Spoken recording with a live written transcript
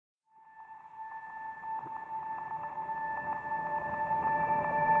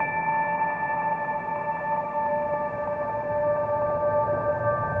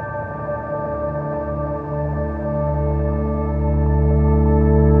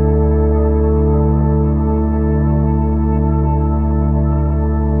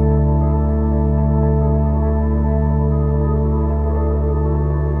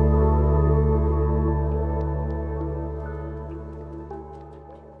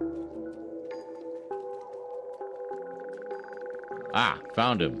Ah,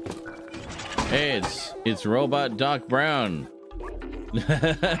 found him. Hey, it's Robot Doc Brown.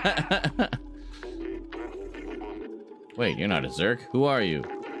 Wait, you're not a Zerk. Who are you?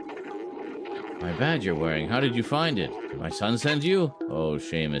 My badge you're wearing. How did you find it? Did my son send you? Oh,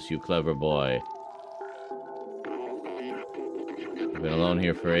 Seamus, you clever boy. I've been alone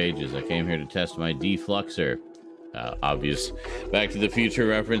here for ages. I came here to test my defluxer. Obvious Back to the Future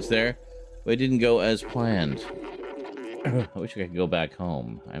reference there. But it didn't go as planned. I wish I could go back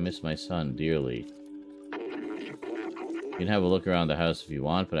home. I miss my son dearly. You can have a look around the house if you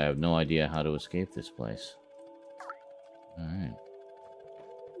want, but I have no idea how to escape this place. Alright.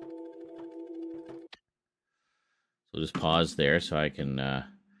 So just pause there so I can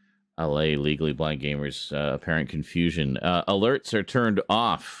allay Legally Blind Gamers' apparent confusion. Alerts are turned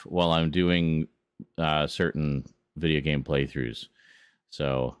off while I'm doing certain video game playthroughs.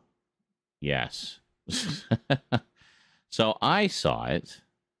 So, yes. So I saw it.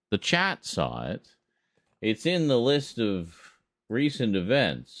 The chat saw it. It's in the list of recent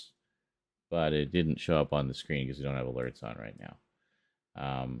events, but it didn't show up on the screen because we don't have alerts on right now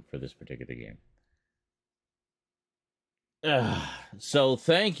for this particular game. So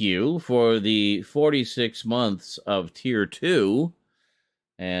thank you for the 46 months of Tier 2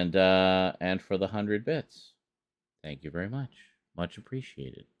 and for the 100 bits. Thank you very much. Much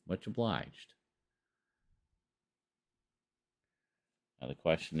appreciated. Much obliged. Now the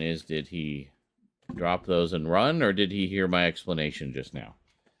question is, did he drop those and run, or did he hear my explanation just now?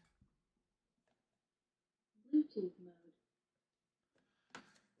 Bluetooth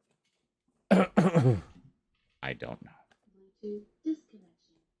mode. I don't know. Bluetooth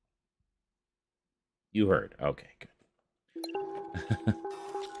disconnection. You heard. Okay, good.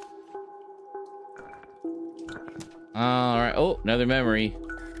 All right. Oh, another memory.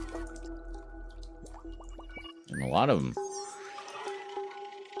 And a lot of them.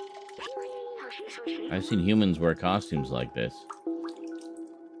 I've seen humans wear costumes like this.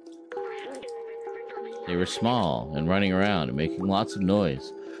 They were small and running around and making lots of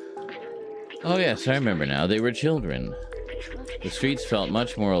noise. Oh yes, I remember now. They were children. The streets felt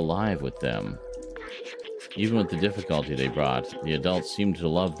much more alive with them. Even with the difficulty they brought, the adults seemed to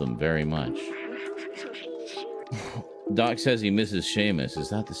love them very much. Doc says he misses Seamus. Is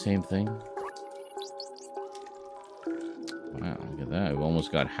that the same thing? Wow, look at that. We've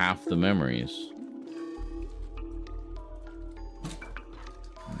almost got half the memories.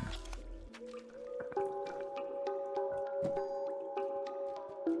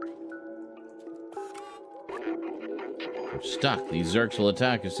 We're stuck. These Zerks will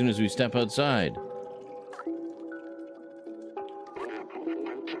attack as soon as we step outside.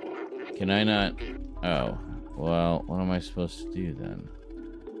 Can I not... Oh. Well, what am I supposed to do then?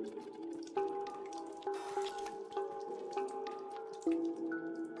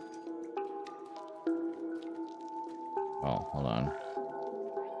 Oh, hold on.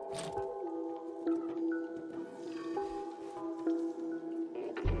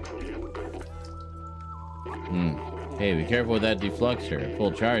 Hey, be careful with that defluxer. At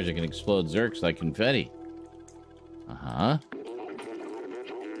full charge, it can explode Zerks like confetti. Uh-huh.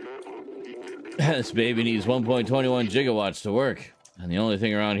 This baby needs 1.21 gigawatts to work. And the only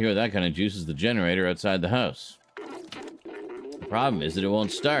thing around here with that kind of juice is the generator outside the house. The problem is that it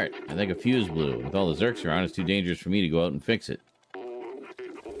won't start. I think a fuse blew. With all the Zerks around, it's too dangerous for me to go out and fix it.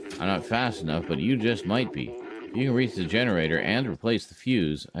 I'm not fast enough, but you just might be. If you can reach the generator and replace the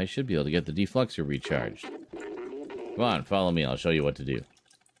fuse, I should be able to get the defluxer recharged. Come on, follow me. I'll show you what to do.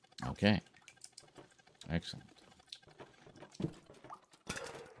 Okay. Excellent.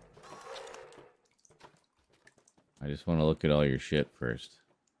 I just want to look at all your shit first.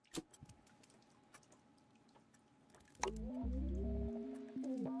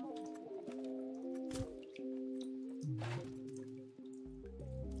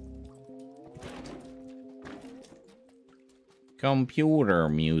 Computer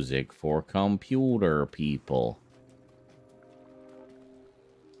music for computer people.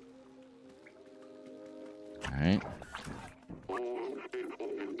 Alright.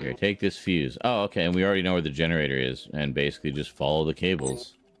 Here, take this fuse. Oh, okay, and we already know where the generator is. And basically just follow the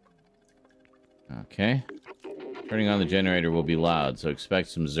cables. Okay. Turning on the generator will be loud, so expect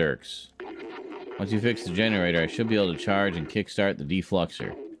some Zerks. Once you fix the generator, I should be able to charge and kickstart the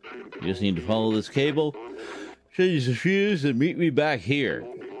defluxer. You just need to follow this cable, change the fuse, and meet me back here.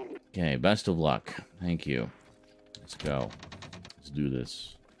 Okay, best of luck. Thank you. Let's go. Let's do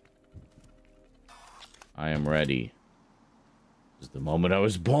this. I am ready. This is the moment I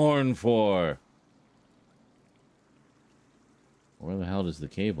was born for. Where the hell does the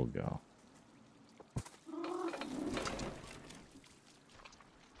cable go?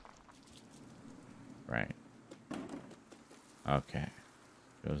 Okay.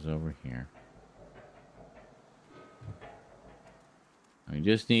 Goes over here.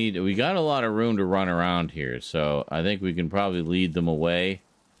 We got a lot of room to run around here, so I think we can probably lead them away.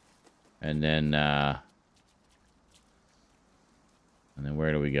 And then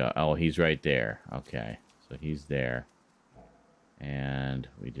where do we go? Oh, he's right there. Okay, so he's there. And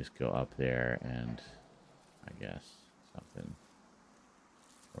we just go up there and I guess something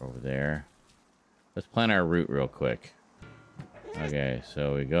over there. Let's plan our route real quick. Okay,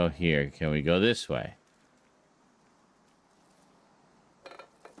 so we go here. Can we go this way?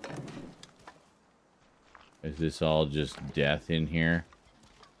 Is this all just death in here?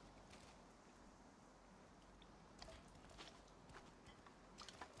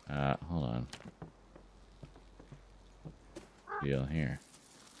 Hold on. Deal here.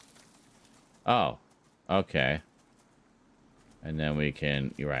 Oh, okay. And then we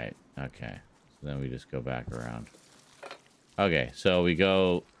can, you're right. Okay. So then we just go back around. Okay, so we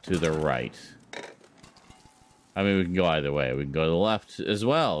go to the right. I mean, we can go either way. We can go to the left as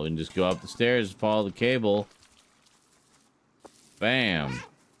well. We can just go up the stairs, follow the cable. Bam.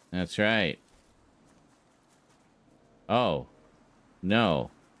 That's right. Oh.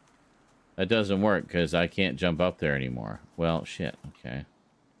 No. That doesn't work because I can't jump up there anymore. Well, shit. Okay.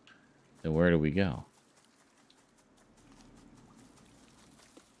 Then where do we go?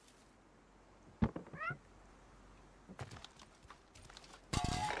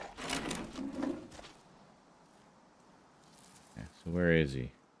 So where is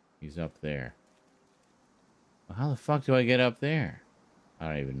he? He's up there. Well, how the fuck do I get up there? I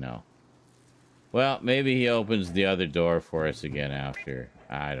don't even know. Well, maybe he opens the other door for us again after.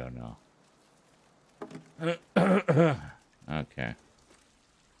 I don't know. Okay.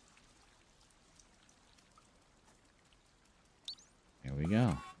 Here we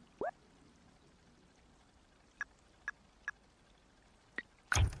go.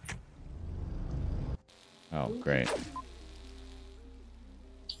 Oh, great.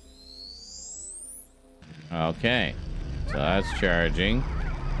 Okay, so that's charging.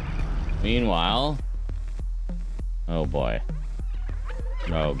 Meanwhile, oh boy.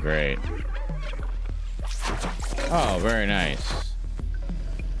 Oh, great. Oh, very nice.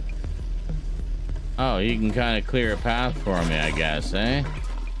 Oh, you can kind of clear a path for me, I guess, eh?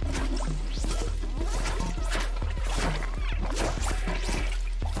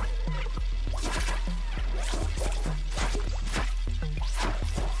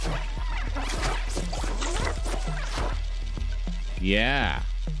 Yeah,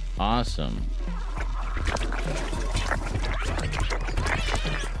 awesome.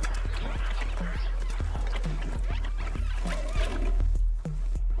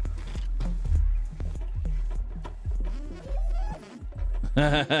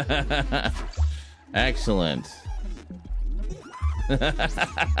 Excellent.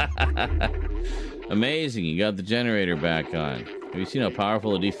 Amazing, you got the generator back on. Have you seen how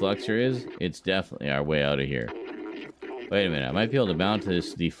powerful a defluxer is? It's definitely our way out of here. Wait a minute, I might be able to mount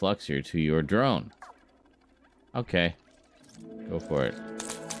this defluxer to your drone. Okay. Go for it.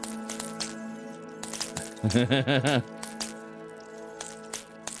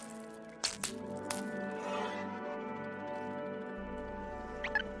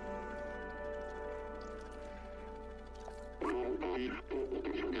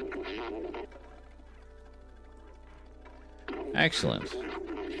 Excellent.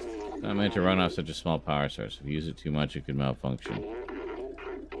 Not meant to run off such a small power source. If you use it too much, it could malfunction.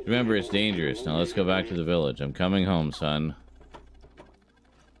 Remember, it's dangerous. Now let's go back to the village. I'm coming home, son.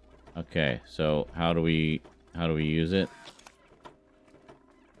 Okay, so how do we use it?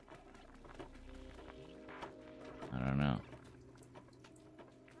 I don't know.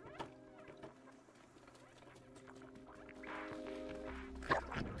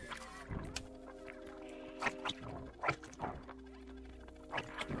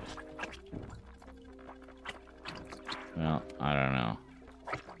 Well, I don't know.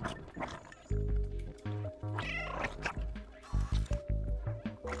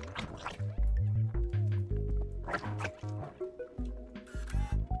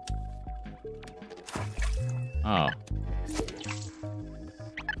 Oh.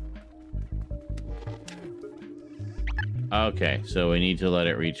 Okay, so we need to let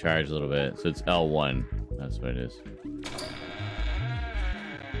it recharge a little bit. So it's L1. That's what it is.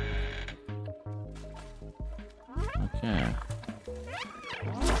 Okay.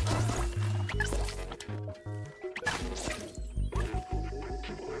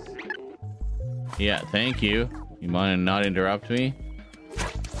 Yeah, thank you. You mind to not interrupt me?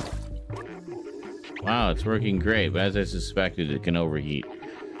 Wow, it's working great, but as I suspected, it can overheat.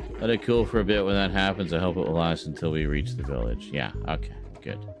 Let it cool for a bit. When that happens, I hope it will last until we reach the village. Yeah, okay,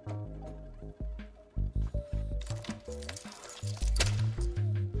 good.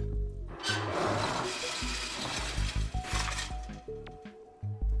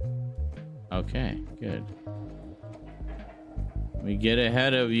 Okay, good. We get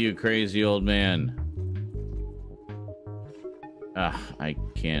ahead of you, crazy old man. I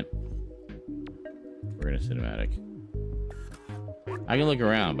can't. We're in a cinematic. I can look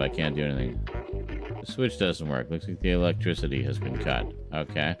around, but I can't do anything. The switch doesn't work. Looks like the electricity has been cut.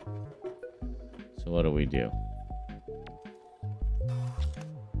 Okay. So what do we do?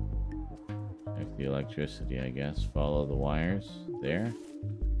 Check the electricity, I guess. Follow the wires. There.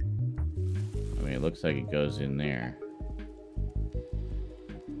 I mean, it looks like it goes in there.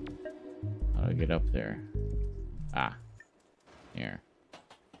 How do I get up there? Ah. Here.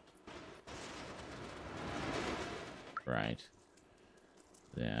 Right.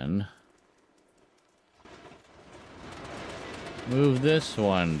 Then move this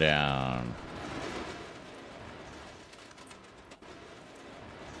one down.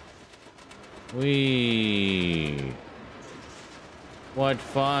 Whee! What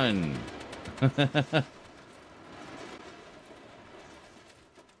fun!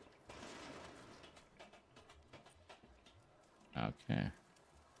 Okay.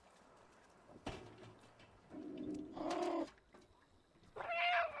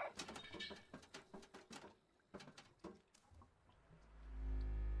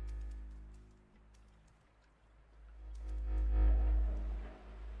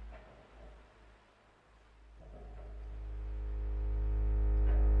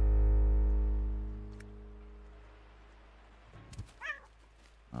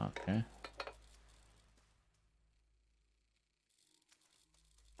 Okay.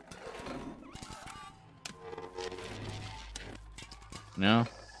 No?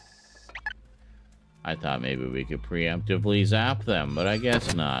 I thought maybe we could preemptively zap them, but I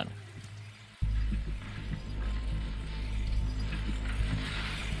guess not.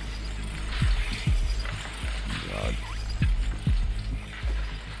 God.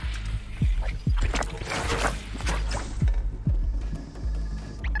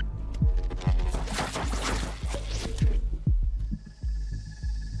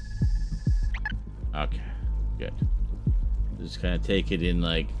 Okay, good. Just kind of take it in,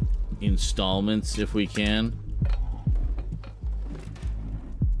 like, installments if we can.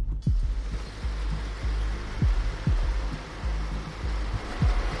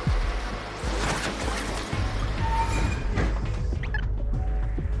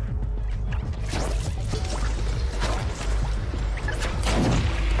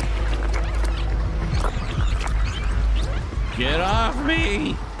 Get off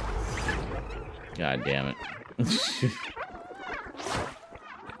me! God damn it.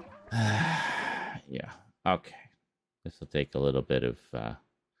 Yeah. Okay. This will take a little bit of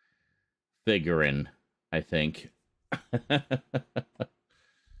figuring, I think. The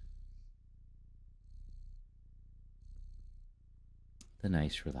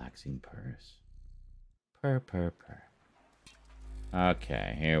nice relaxing purrs. Purr, purr, purr.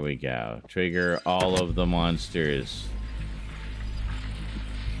 Okay, here we go. Trigger all of the monsters.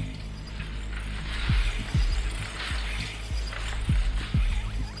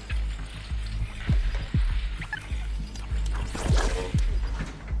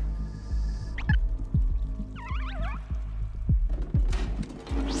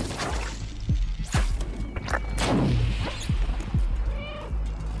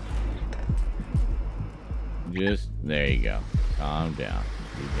 Just, there you go. Calm down.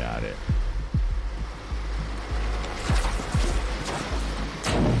 You got it.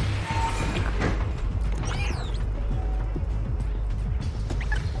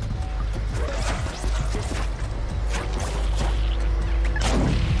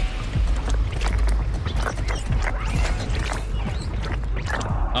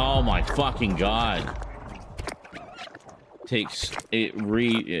 Oh my fucking god.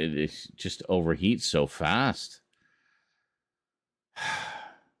 It just overheats so fast.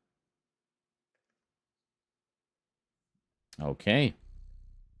 Okay.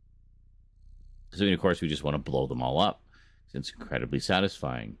 So of course we just want to blow them all up. It's incredibly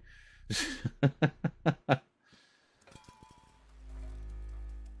satisfying. All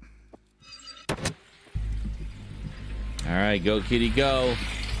right, go kitty, go.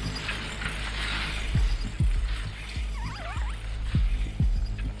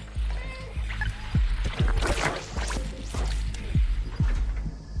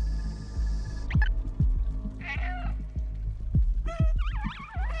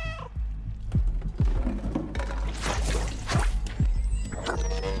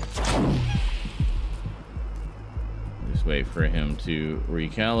 wait for him to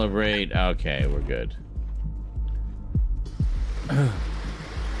recalibrate. Okay, we're good.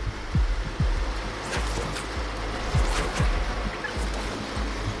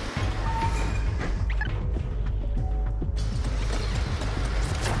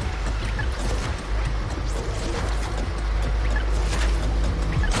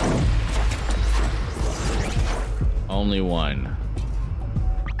 Only one.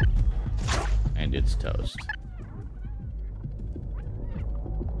 And it's toast.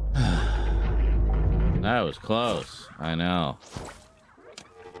 That was close. I know.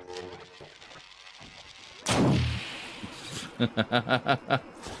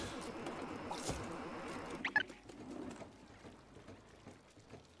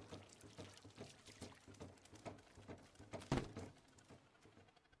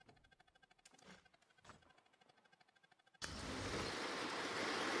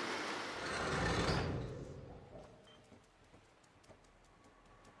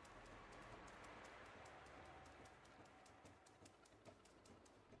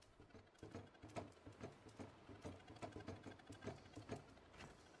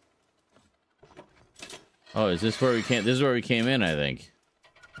 Oh, is this where we came? This is where we came in, I think.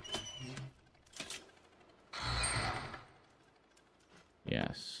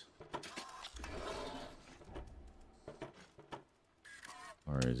 Yes.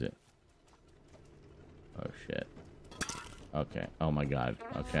 Or is it? Oh, shit. Okay. Oh, my God.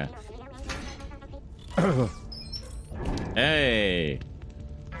 Okay. Hey!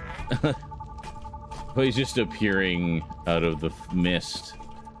 But he's just appearing out of the mist.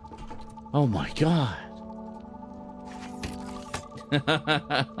 Oh, my God.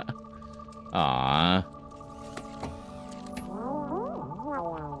 Aww.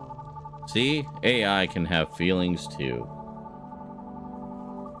 See? AI can have feelings too.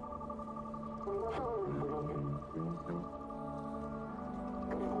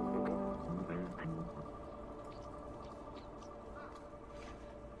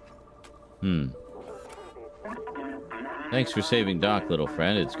 Thanks for saving Doc, little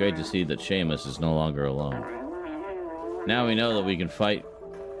friend. It's great to see that Seamus is no longer alone. Now we know that we can fight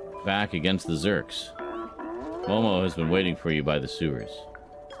back against the Zerks. Momo has been waiting for you by the sewers.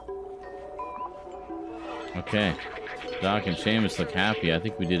 Okay. Doc and Seamus look happy. I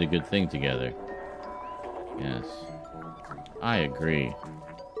think we did a good thing together. Yes. I agree.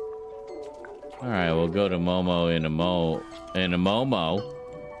 Alright, we'll go to Momo in a Momo.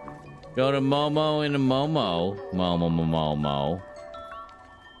 Go to Momo in a Momo. Momo.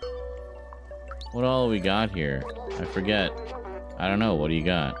 What all we got here? I forget. I don't know. What do you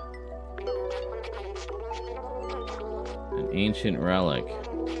got? An ancient relic.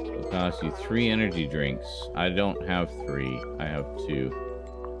 It'll cost you 3 energy drinks. I don't have 3. I have 2.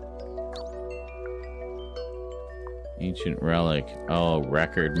 Ancient relic. Oh,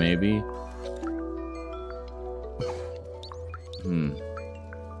 record maybe?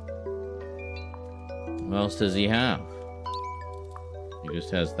 What else does he have? He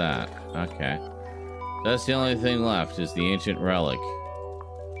just has that. Okay. That's the only thing left, is the ancient relic.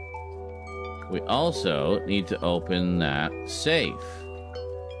 We also need to open that safe.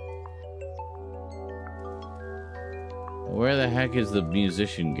 Where the heck is the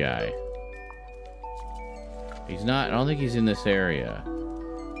musician guy? He's not... I don't think he's in this area.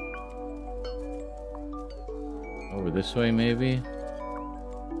 Over this way, maybe?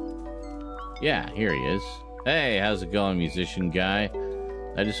 Yeah, here he is. Hey, how's it going, musician guy?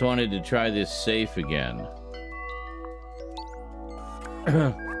 I just wanted to try this safe again.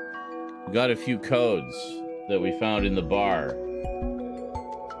 We got a few codes that we found in the bar.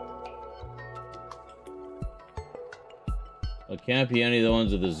 It can't be any of the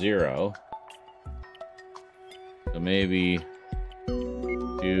ones with a 0. So maybe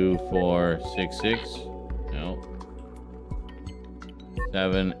 2, 4, 6, 6. No.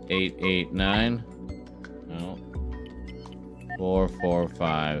 7, 8, 8, 9. No. 4, 4,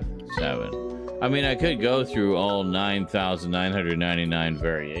 5, 7. I mean, I could go through all 9,999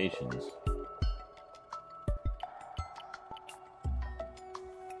 variations.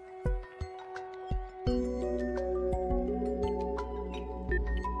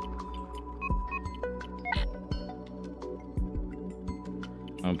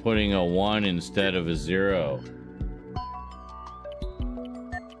 I'm putting a 1 instead of a 0.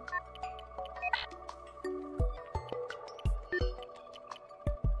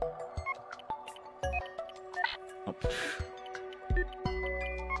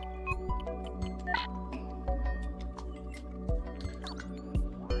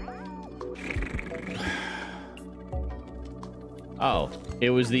 Oh,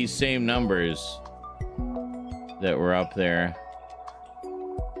 it was these same numbers that were up there.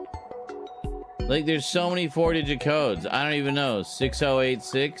 Like, there's so many 4-digit codes. I don't even know.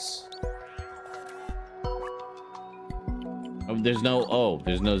 6086? Oh, there's no O.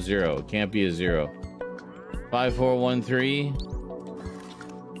 There's no 0. It can't be a 0. 5413?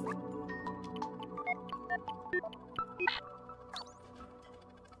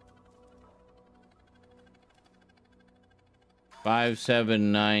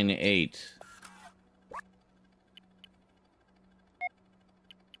 $5798.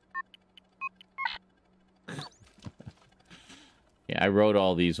 Yeah, I wrote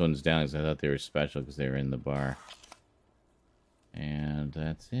all these ones down because I thought they were special because they were in the bar. And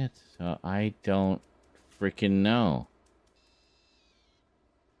that's it. So I don't freaking know.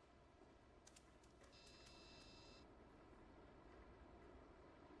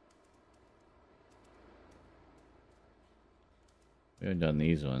 We haven't done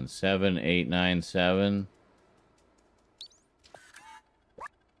these ones. 7897.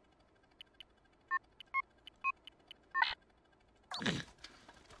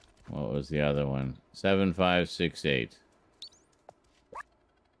 What was the other one? 7568.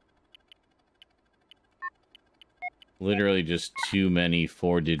 Literally just too many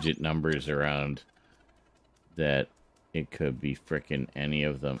 4-digit numbers around that it could be frickin' any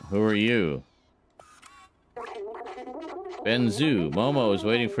of them. Who are you? Benzu. Momo is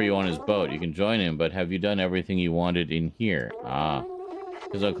waiting for you on his boat. You can join him, but have you done everything you wanted in here? Ah.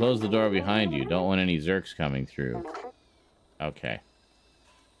 Because I'll close the door behind you. Don't want any Zerks coming through. Okay.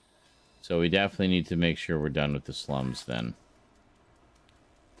 So we definitely need to make sure we're done with the slums then.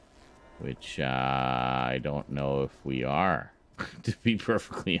 Which, I don't know if we are, to be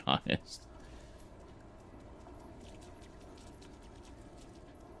perfectly honest.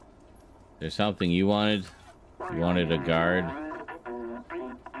 There's something you wanted? You wanted a guard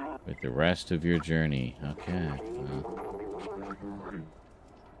with the rest of your journey. Okay. Well.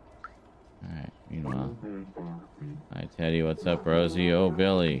 Alright, meanwhile. Hi, Teddy. What's up, Rosie? Oh,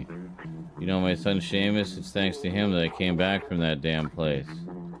 Billy. You know my son Seamus? It's thanks to him that I came back from that damn place.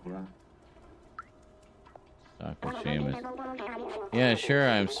 Talk with Seamus. Yeah, sure.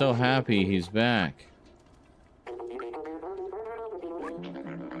 I'm so happy he's back.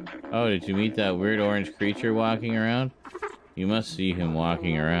 Oh, did you meet that weird orange creature walking around? You must see him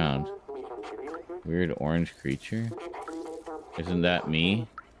walking around. Weird orange creature? Isn't that me?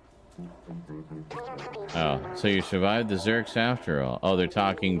 Oh, so you survived the Zerks after all. Oh, they're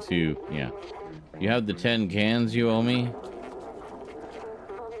talking to... Yeah. You have the 10 cans you owe me?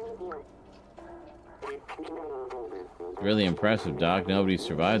 Really impressive, Doc. Nobody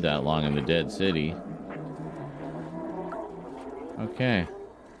survived that long in the dead city. Okay.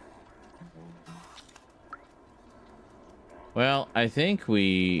 Well, I think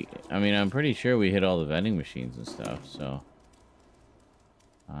we... I mean, I'm pretty sure we hit all the vending machines and stuff, so...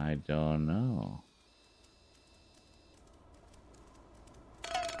 I don't know.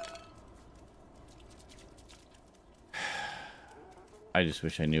 I just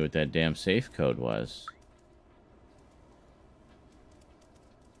wish I knew what that damn safe code was.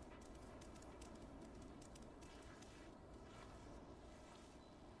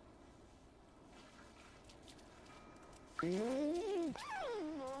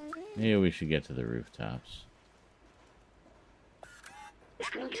 Maybe we should get to the rooftops.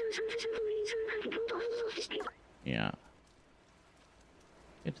 Yeah.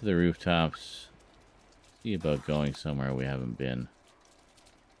 Get to the rooftops. See about going somewhere we haven't been.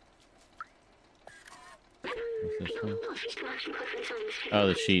 What's this one? Oh,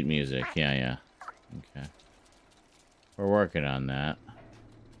 the sheet music. Yeah, yeah. Okay. We're working on that.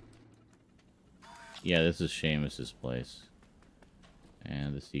 Yeah, this is Seamus's place.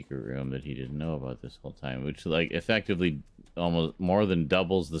 And the secret room that he didn't know about this whole time. Which, like, effectively almost more than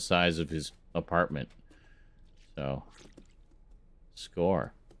doubles the size of his apartment. So,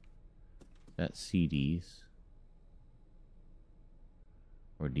 score. That's CDs.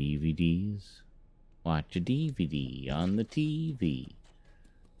 Or DVDs. Watch a DVD on the TV.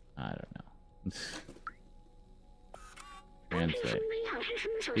 I don't know. Translate.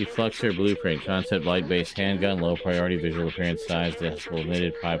 The Fluxer Blueprint. Concept light-based handgun. Low priority visual appearance size. Decibel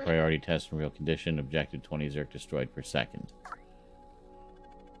emitted. High priority test in real condition. Objective 20 Zerk destroyed per second.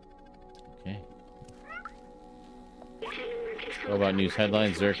 Okay. Robot news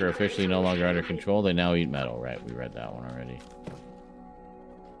headlines. Zerk are officially no longer under control. They now eat metal. Right, we read that one already.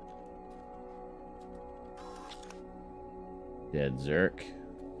 Dead Zerk.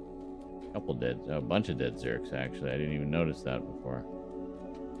 A bunch of dead Zerks, actually. I didn't even notice that before.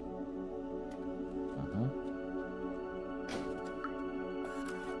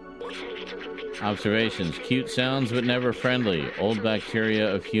 Observations. Cute sounds, but never friendly. Old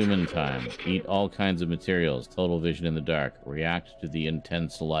bacteria of human time. Eat all kinds of materials. Total vision in the dark. React to the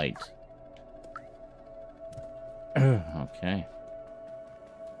intense light. Okay.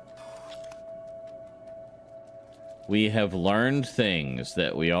 We have learned things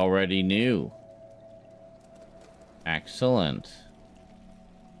that we already knew. Excellent.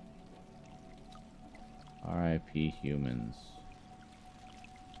 R.I.P. humans.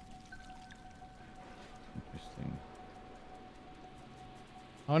 Interesting.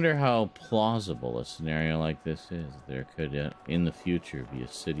 I wonder how plausible a scenario like this is. There could, in the future, be a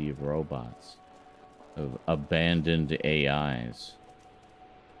city of robots, of abandoned AIs.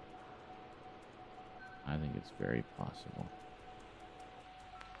 I think it's very possible.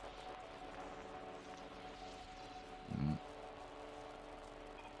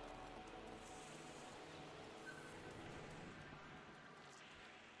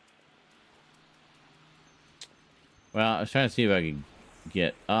 Well, I was trying to see if I could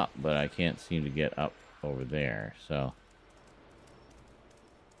get up, but I can't seem to get up over there, so...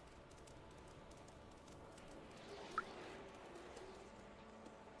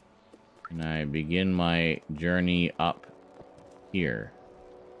 Can I begin my journey up here?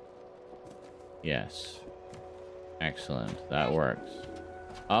 Yes. Excellent. That works.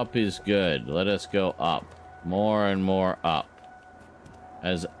 Up is good. Let us go up. More and more up.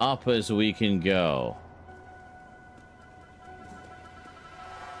 As up as we can go.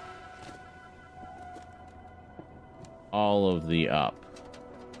 All of the up.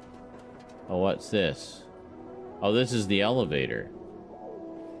 Oh, what's this? Oh, this is the elevator.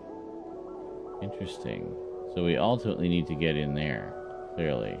 Interesting. So we ultimately need to get in there,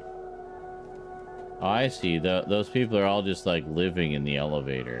 clearly. Oh, I see. Those people are all just, like, living in the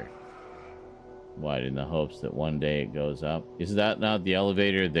elevator. What, in the hopes that one day it goes up? Is that not the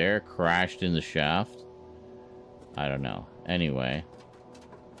elevator there, crashed in the shaft? I don't know. Anyway.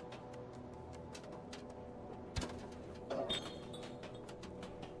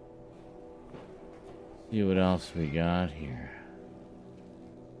 See what else we got here.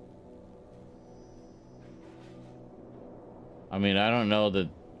 I mean, I don't know that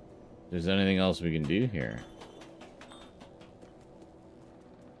there's anything else we can do here.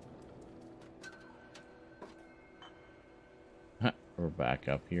 We're back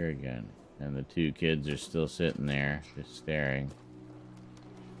up here again. And the two kids are still sitting there, just staring.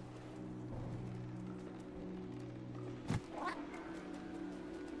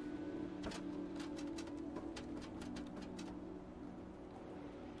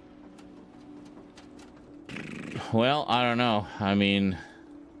 Well, I don't know. I mean,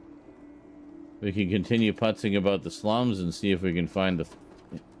 we can continue putzing about the slums and see if we can find the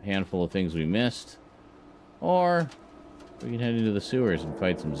handful of things we missed. Or we can head into the sewers and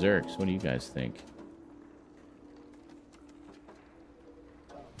fight some Zerks. What do you guys think?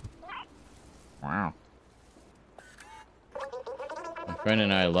 Wow. My friend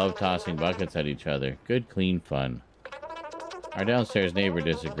and I love tossing buckets at each other. Good, clean fun. Our downstairs neighbor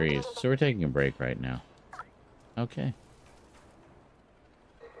disagrees, so we're taking a break right now. Okay.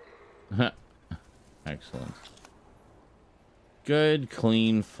 Excellent. Good,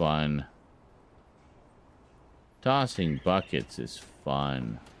 clean fun. Tossing buckets is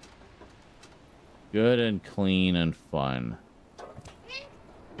fun. Good and clean and fun.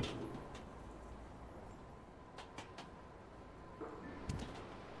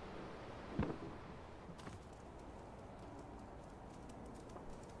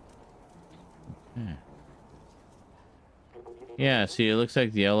 Okay. Yeah, see, it looks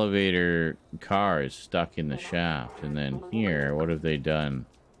like the elevator car is stuck in the shaft. And then here, what have they done?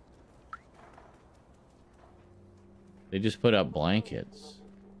 They just put up blankets.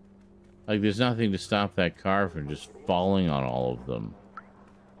 Like, there's nothing to stop that car from just falling on all of them.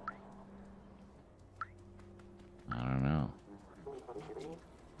 I don't know.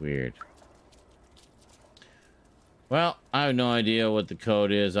 Weird. Well, I have no idea what the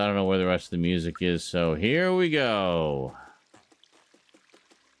code is. I don't know where the rest of the music is, so here we go.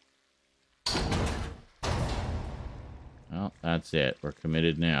 Well, that's it. We're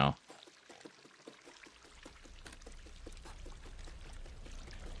committed now.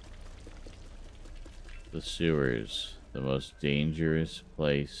 The sewers, the most dangerous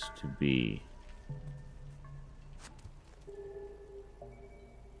place to be.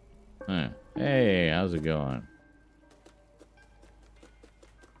 Huh. Hey, how's it going?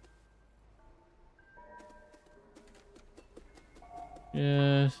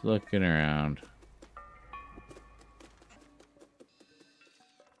 Just looking around.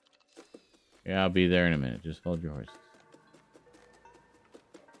 Yeah, I'll be there in a minute. Just hold your horses.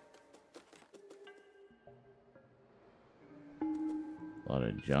 lot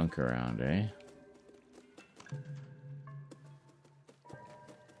of junk around, eh?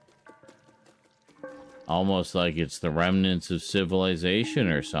 Almost like it's the remnants of civilization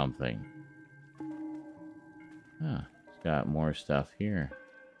or something. Huh, it's got more stuff here.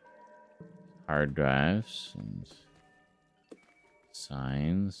 Hard drives and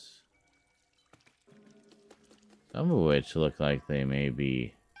signs. Some of which look like they may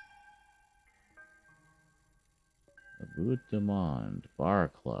be the Bout de Monde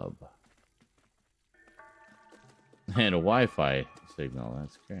Bar Club. And a Wi-Fi signal,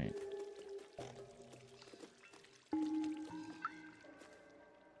 that's great.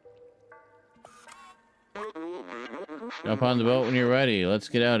 Jump on the boat when you're ready. Let's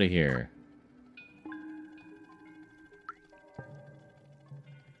get out of here.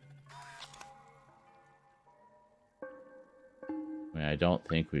 I mean, I don't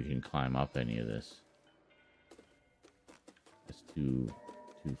think we can climb up any of this. It's too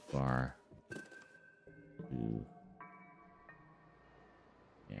far.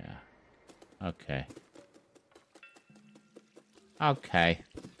 Yeah. Okay. Okay.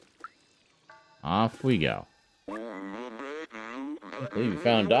 Off we go. I believe we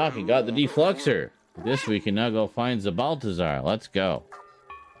found Doc and got the defluxer. With this we can now go find the Baltazar. Let's go.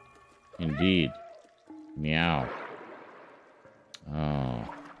 Indeed. Meow. Oh,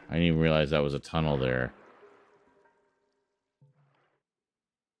 I didn't even realize that was a tunnel there.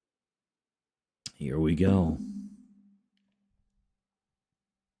 Here we go.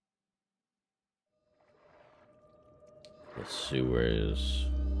 The sewers.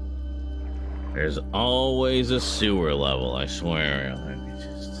 There's always a sewer level, I swear. Let me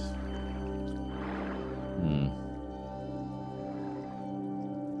just...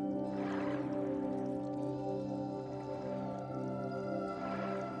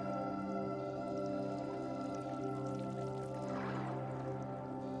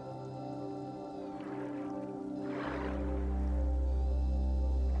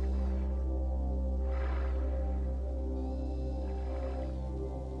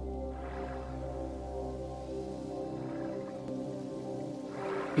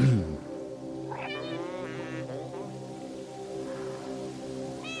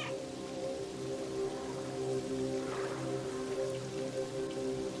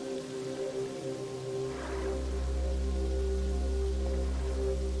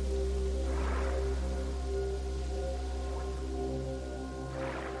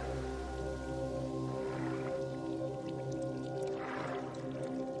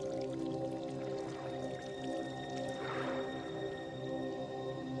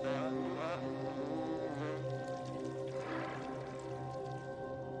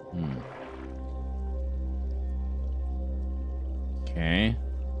 Okay.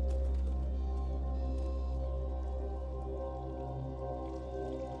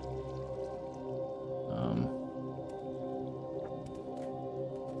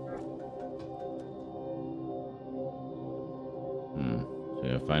 So we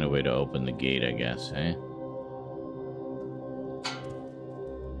gotta find a way to open the gate, I guess, eh?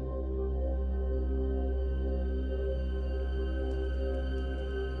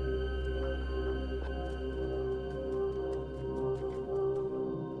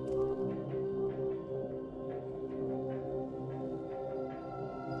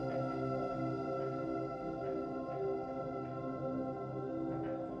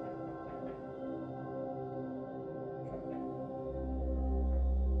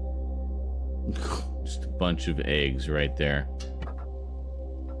 Just a bunch of eggs right there.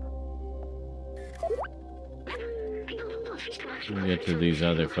 To get to these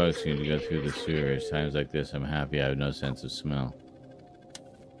other folks, you need to go through the sewers. Times like this, I'm happy I have no sense of smell.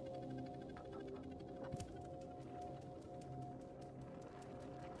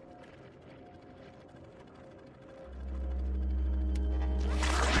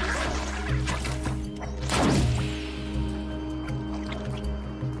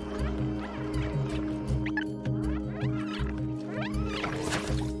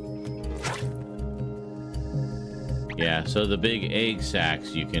 Yeah, so the big egg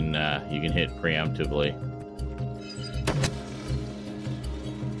sacks you can hit preemptively.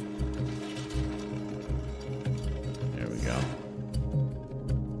 There we go.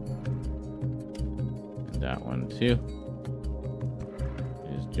 And that one too.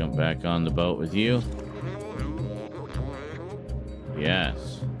 Just jump back on the boat with you.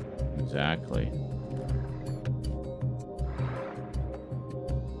 Yes, exactly.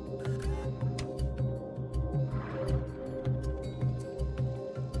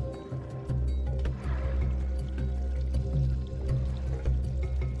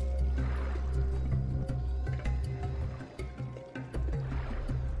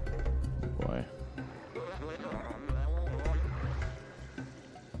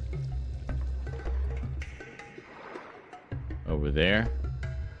 over there.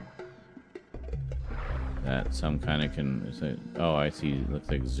 That some kind of can... Is it, oh, I see. It looks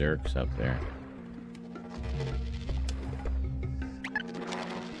like Zerk's up there.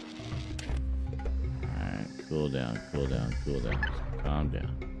 Alright, cool down, cool down, cool down. Just calm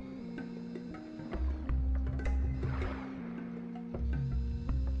down.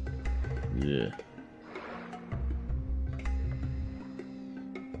 Ugh.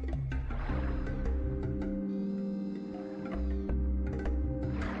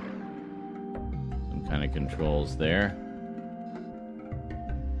 Some kind of controls there.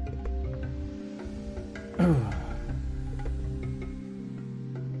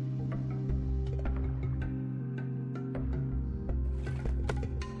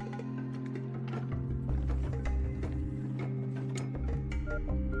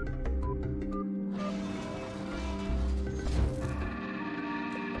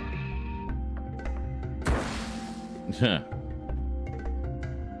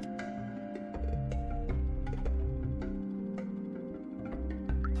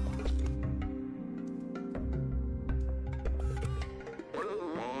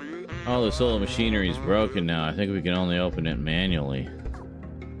 All this old machinery is broken now. I think we can only open it manually.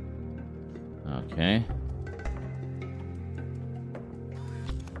 Okay.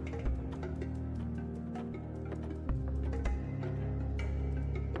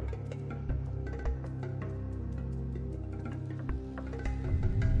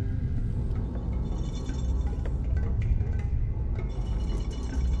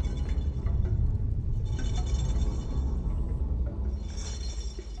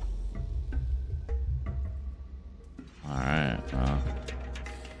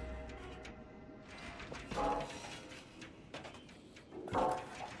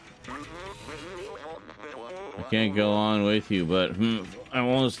 Can't go on with you, but I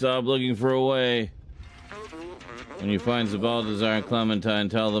won't stop looking for a way. When you find Balthazar and Clementine,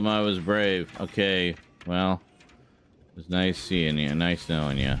 tell them I was brave. Okay, well, it was nice seeing you, nice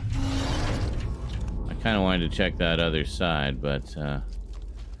knowing you. I kind of wanted to check that other side, but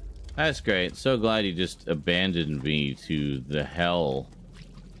that's great. So glad he just abandoned me to the hell.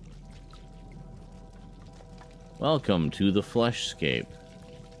 Welcome to the Fleshscape.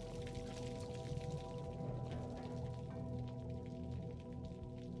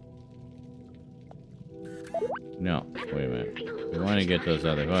 No, wait a minute. We want to get those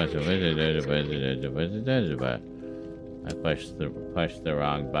other ones. I pushed the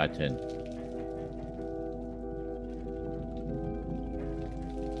wrong button.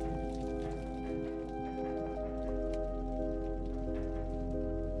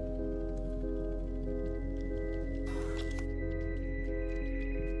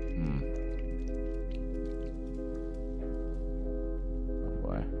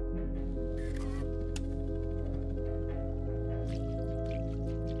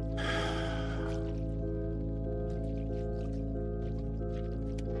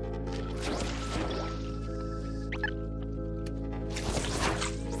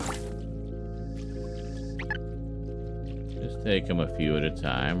 Take them a few at a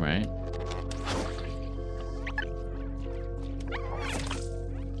time, right?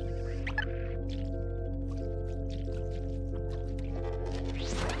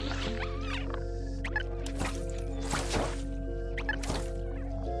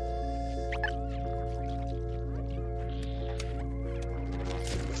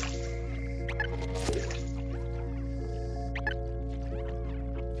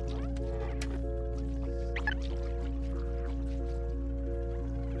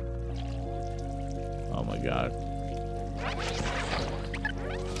 Oh my god.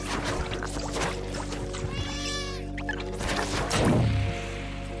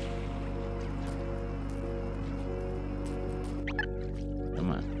 Come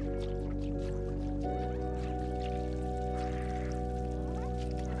on.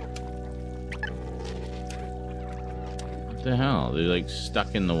 What the hell? They're like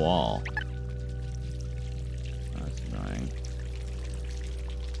stuck in the wall. That's annoying.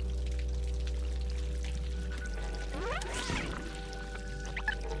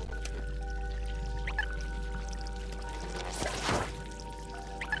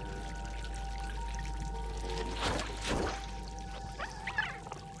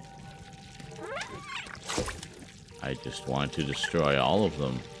 I just want to destroy all of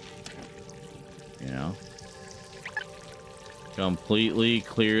them. You know? Completely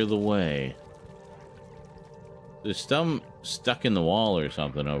clear the way. There's some stuck in the wall or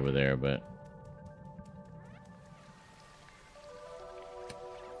something over there, but...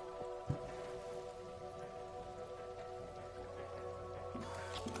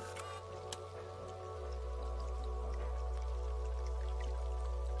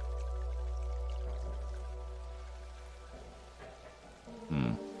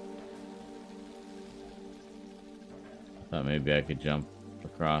 Thought maybe I could jump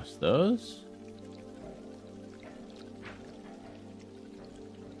across those.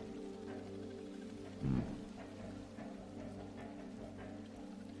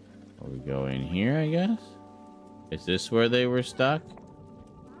 We go in here, I guess. Is this where they were stuck?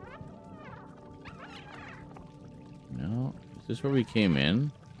 No. Is this where we came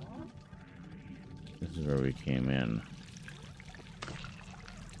in? This is where we came in.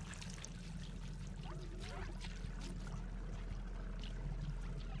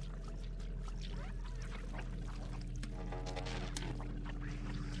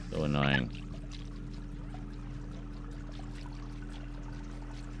 So annoying.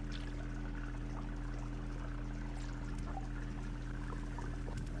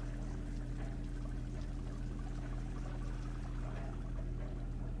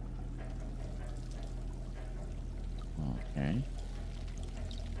 Okay.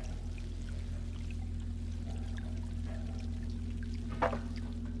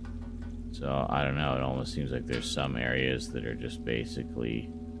 So, I don't know, it almost seems like there's some areas that are just basically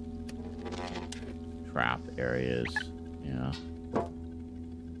trap areas, you know?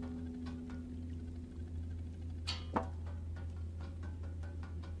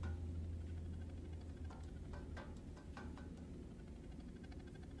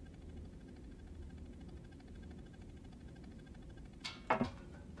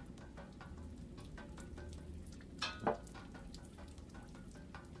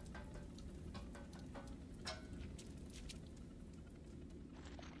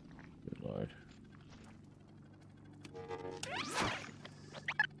 Good Lord.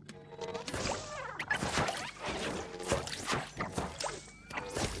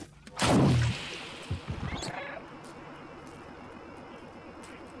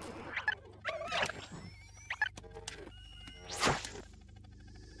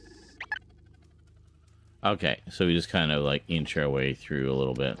 Okay, so we just kind of like inch our way through a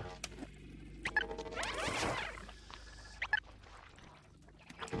little bit.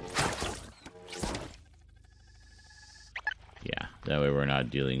 Yeah, that way we're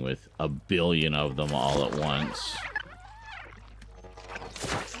not dealing with a billion of them all at once.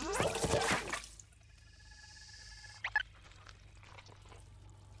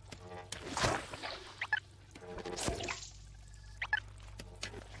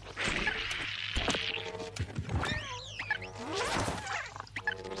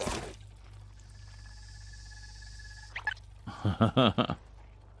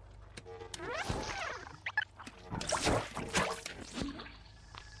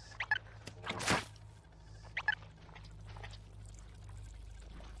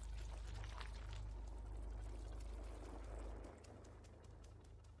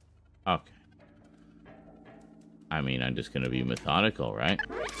 Okay. I mean, I'm just gonna be methodical, right?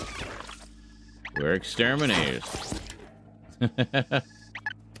 We're exterminators.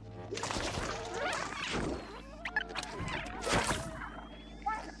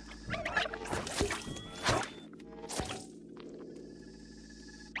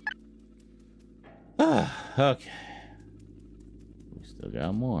 Okay. We still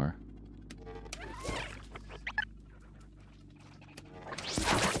got more.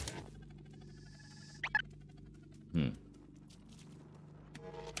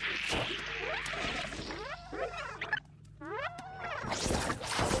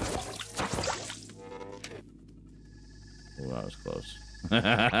 Oh, that was close.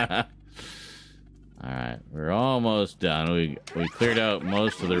 Alright, we're almost done. We cleared out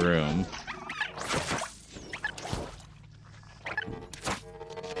most of the room.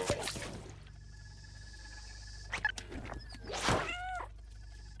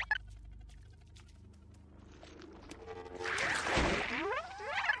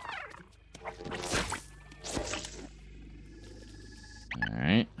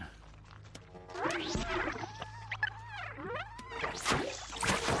 Alright.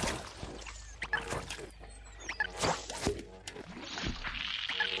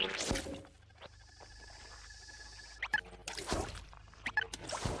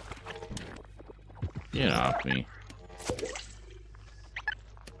 Get off me.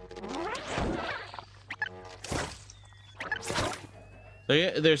 So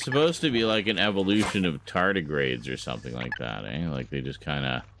yeah, they're supposed to be like an evolution of tardigrades or something like that, eh? Like they just kind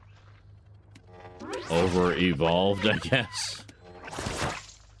of over-evolved, I guess.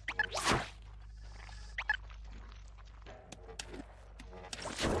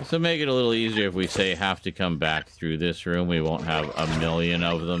 So make it a little easier if we say have to come back through this room. We won't have a million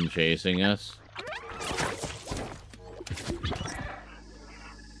of them chasing us.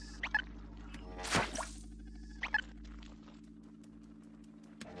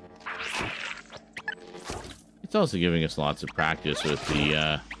 It's also giving us lots of practice with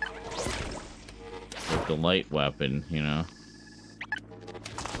the light weapon, you know.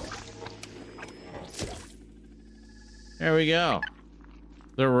 There we go.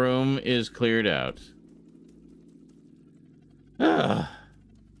 The room is cleared out. Ah.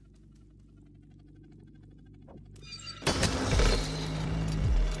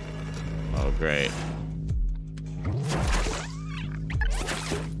 Oh, great.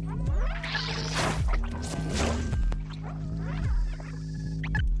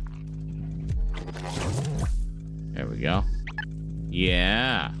 There we go.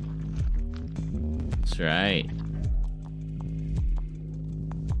 Yeah. That's right.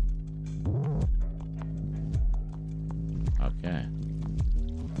 Okay.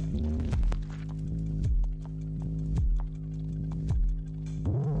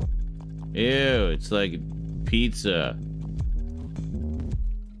 Ew, it's like pizza.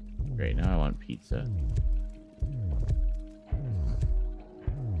 Great, now I want pizza.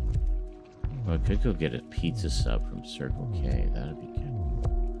 Well, I could go get a pizza sub from Circle K. That'd be good.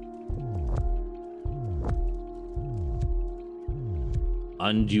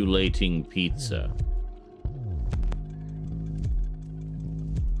 Undulating pizza.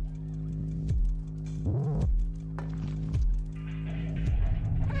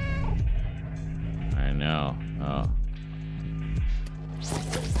 I know. Oh.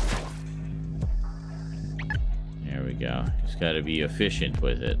 There we go. Just gotta be efficient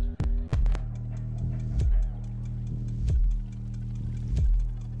with it.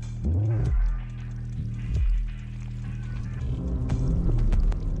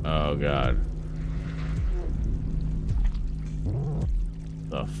 Oh god.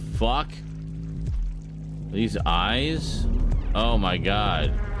 The fuck? These eyes? Oh my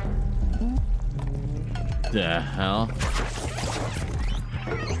god. The hell?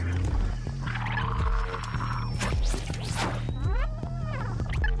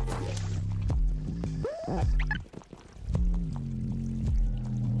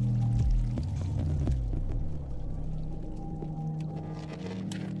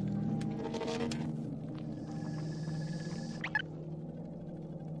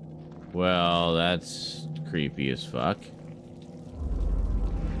 Well, that's creepy as fuck.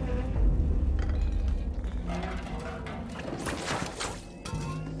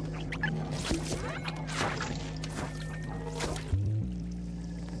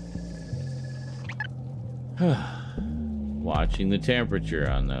 Watching the temperature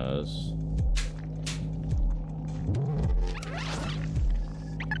on those.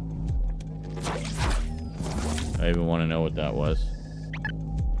 I even want to know what that was.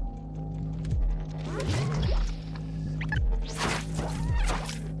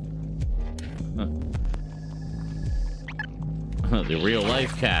 The real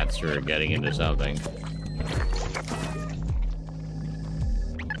life cats are getting into something.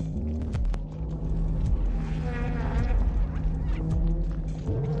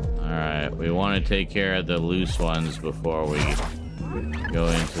 Alright, we want to take care of the loose ones before we go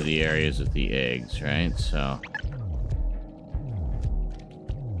into the areas with the eggs, right? So...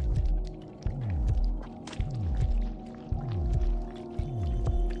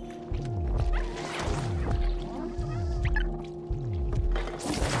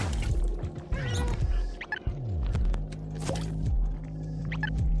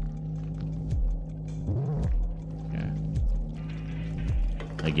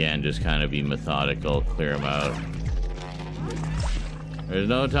 Again, just kind of be methodical, clear them out. There's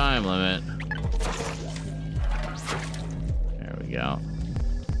no time limit. There we go.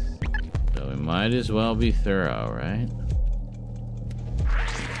 So we might as well be thorough, right?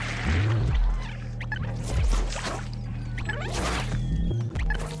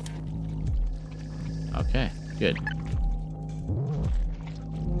 Okay, good.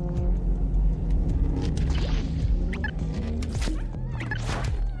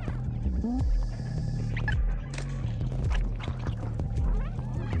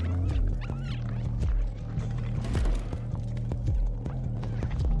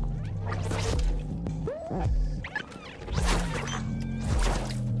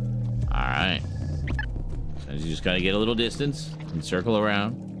 Gotta get a little distance and circle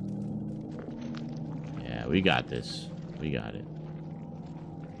around. Yeah, we got this. We got it.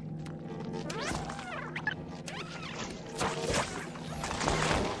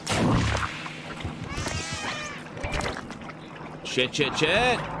 Shit, shit,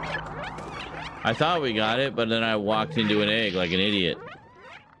 shit! I thought we got it, but then I walked into an egg like an idiot.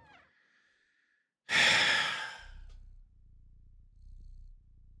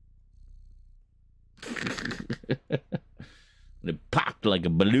 It popped like a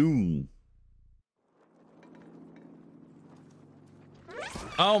balloon.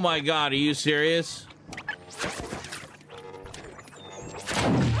 Oh my god, are you serious?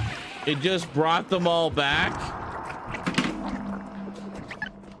 It just brought them all back?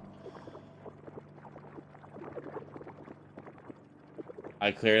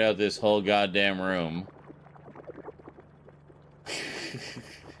 I cleared out this whole goddamn room.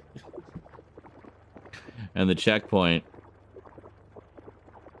 And the checkpoint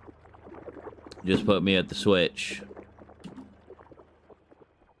just put me at the switch.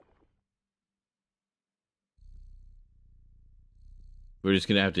 We're just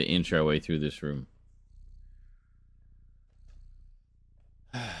gonna have to inch our way through this room.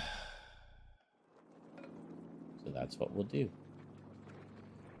 So that's what we'll do.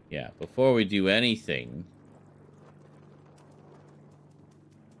 Yeah, before we do anything...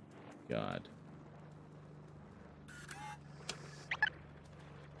 God.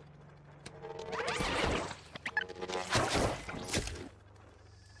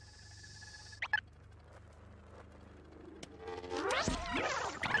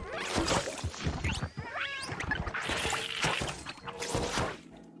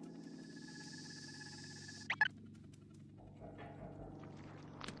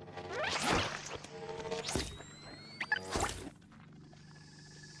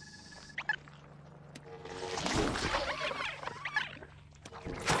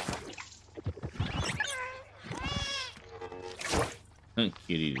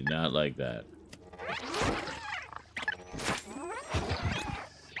 Kitty did not like that.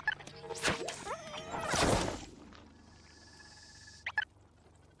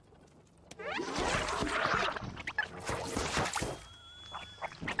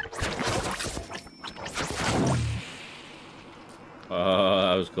 Oh,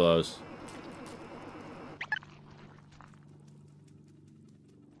 that was close.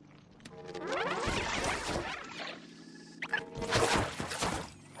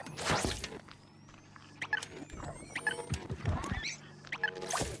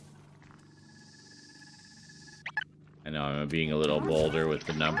 Being a little bolder with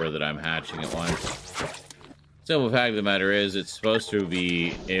the number that I'm hatching at once. Simple fact of the matter is, it's supposed to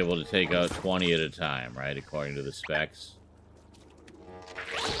be able to take out 20 at a time, right? According to the specs.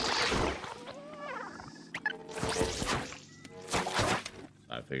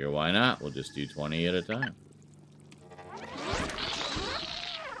 I figure why not? We'll just do 20 at a time.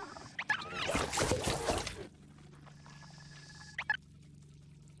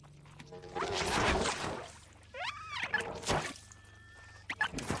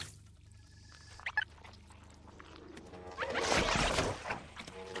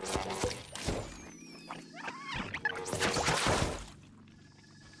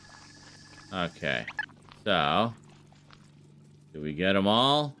 Okay, so, did we get them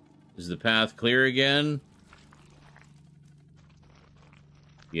all? Is the path clear again?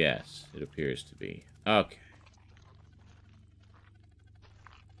 Yes, it appears to be. Okay.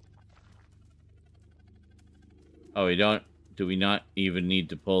 Oh, we don't, do we not even need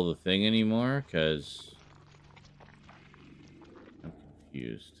to pull the thing anymore? Because I'm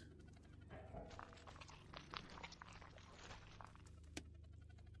confused.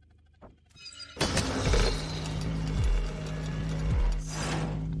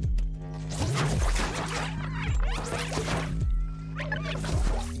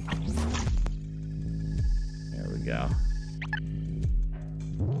 Go.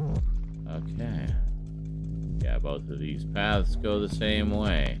 Okay. Yeah, both of these paths go the same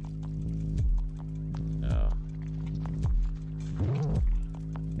way. So.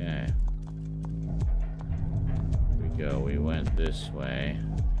 Okay. Here we go. We went this way.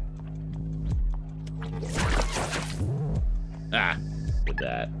 Ah! Did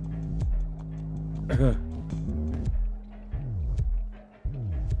that.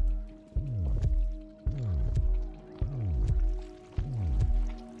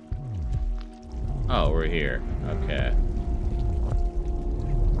 Oh, we're here. Okay.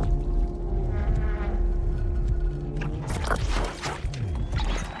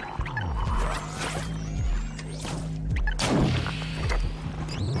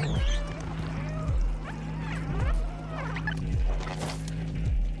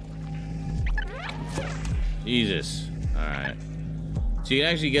 Jesus. Alright. So you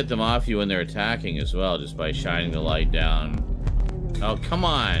can actually get them off you when they're attacking as well, just by shining the light down. Oh, come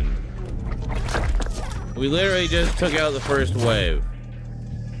on! We literally just took out the first wave.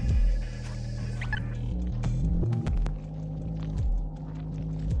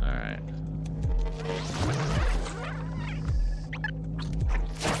 Alright.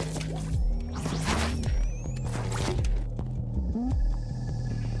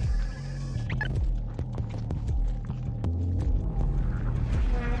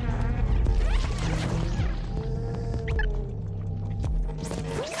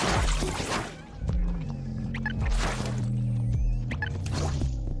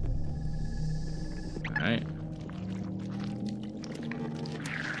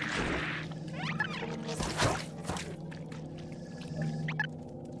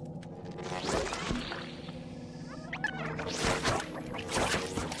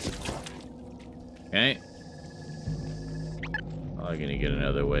 get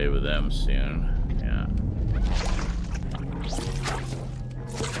another wave of them soon. Yeah.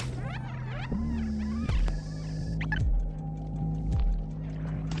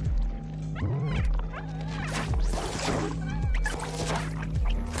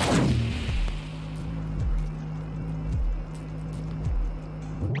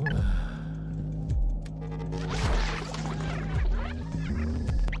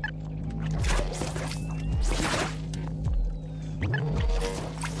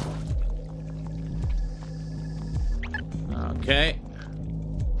 Okay.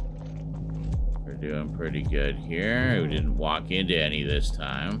 We're doing pretty good here. We didn't walk into any this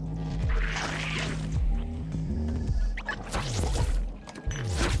time.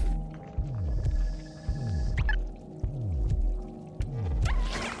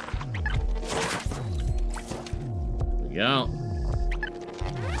 Here we go.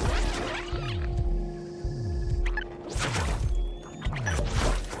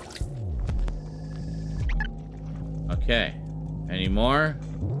 Okay. Any more?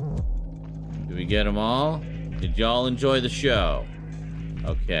 Did we get them all? Did y'all enjoy the show?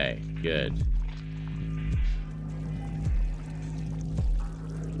 Okay, good.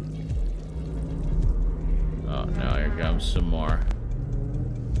 Oh no, here comes some more.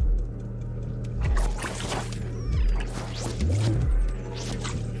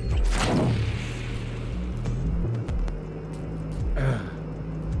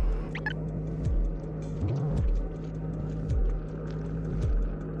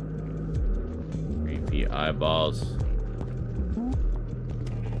 Eyeballs.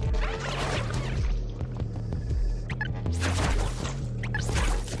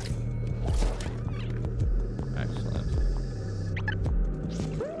 Excellent.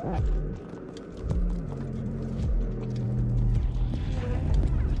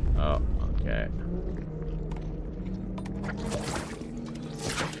 Oh, okay.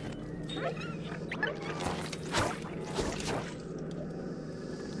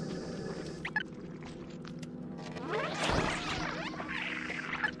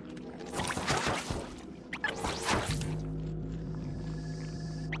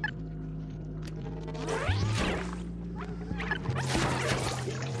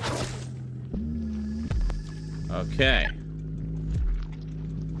 Okay.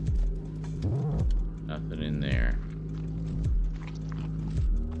 Nothing in there.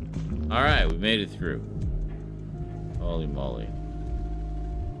 Alright, we made it through. Holy moly.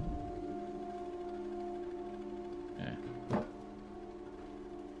 Okay.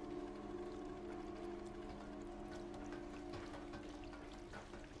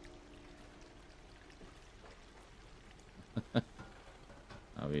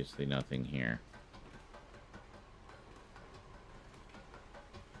 Obviously nothing here.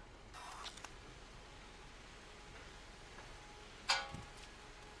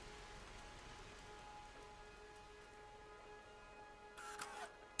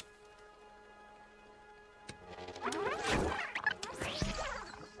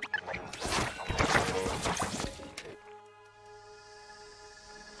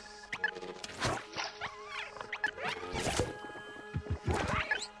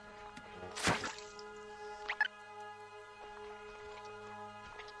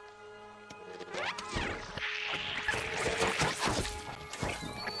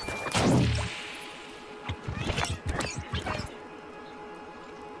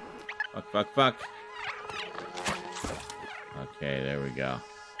 Fuck. Okay, there we go.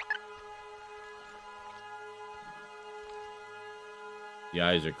 The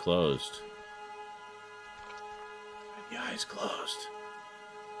eyes are closed. The eyes closed.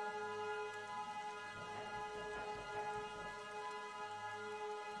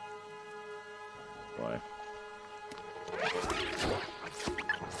 Boy.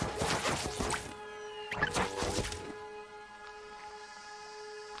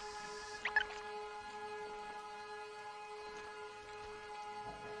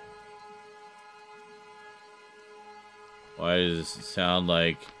 Why does it sound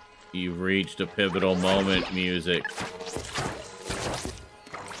like you've reached a pivotal moment music?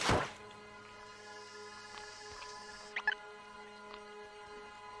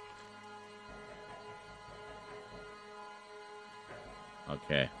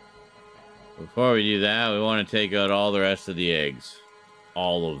 Okay. Before we do that, we want to take out all the rest of the eggs.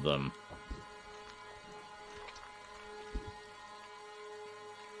 All of them.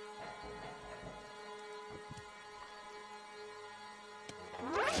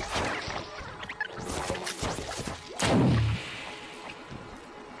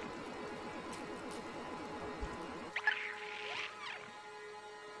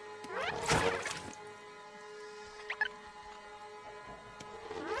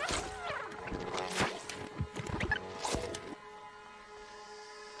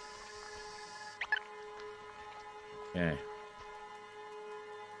 Okay.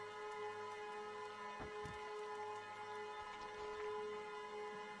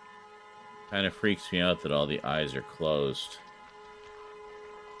 Kind of freaks me out that all the eyes are closed.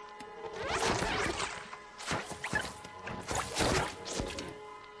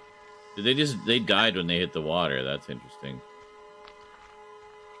 They died when they hit the water. That's interesting.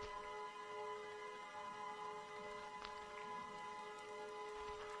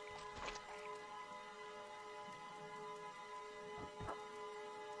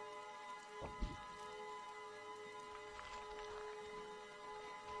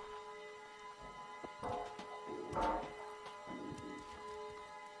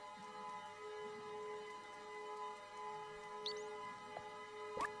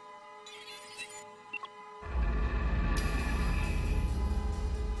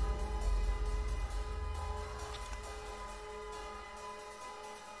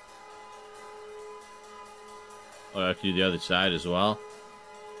 Oh, I have to do the other side as well?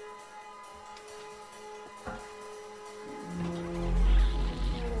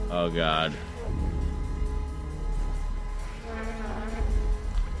 Oh, God.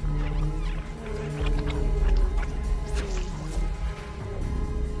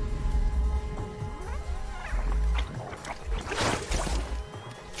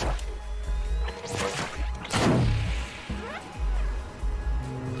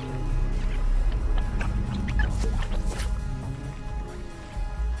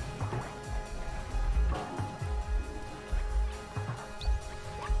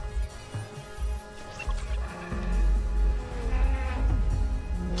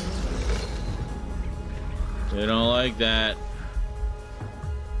 They don't like that.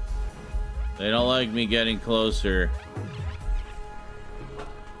 They don't like me getting closer.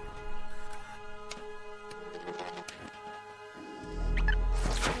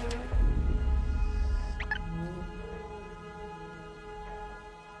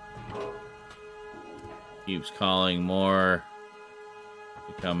 Keeps calling more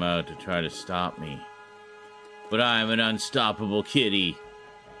to come out to try to stop me. But I'm an unstoppable kitty.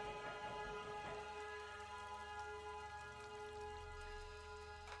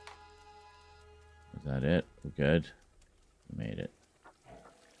 Is that it? We're good. We made it.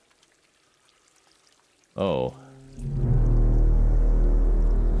 Oh.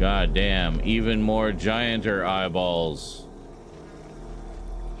 God damn. Even more gianter eyeballs.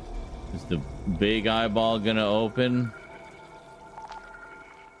 Is the big eyeball gonna open?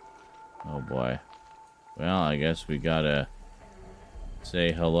 Oh boy. Well, I guess we gotta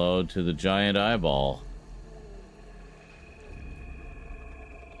say hello to the giant eyeball.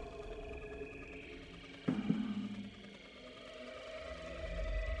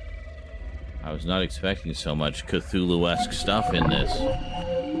 I was not expecting so much Cthulhu-esque stuff in this.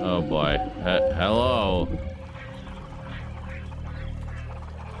 Oh boy. Hello.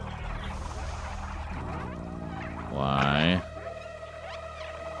 Why?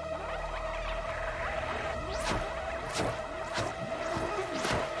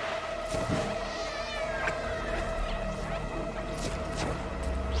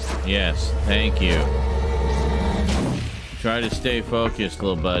 Yes, thank you. Try to stay focused,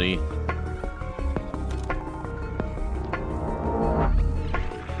 little buddy.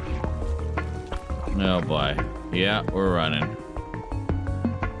 Oh boy. Yeah, we're running.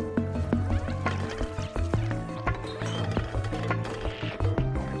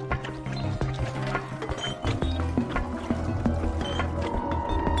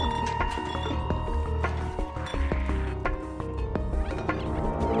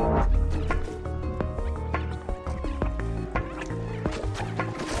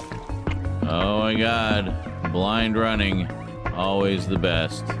 Oh my God. Blind running. Always the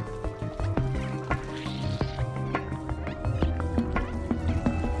best.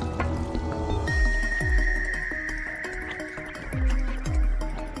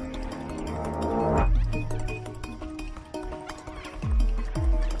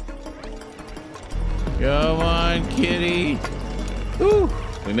 Come on, kitty. Woo!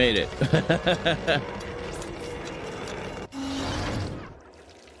 We made it.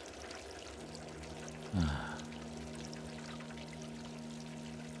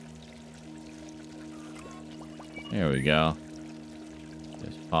 There we go.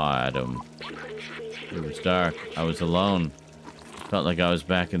 Just paw at him. It was dark. I was alone. Felt like I was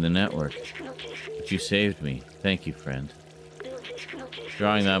back in the network. But you saved me. Thank you, friend.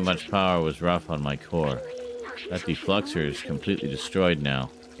 Drawing that much power was rough on my core. That defluxer is completely destroyed now.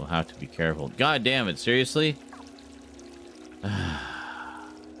 We'll have to be careful. God damn it, seriously? But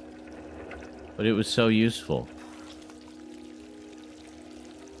it was so useful.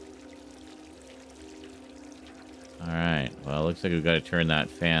 Alright. looks like we've got to turn that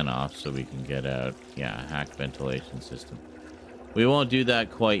fan off so we can get out. Yeah, hack ventilation system. We won't do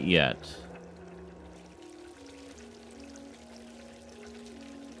that quite yet.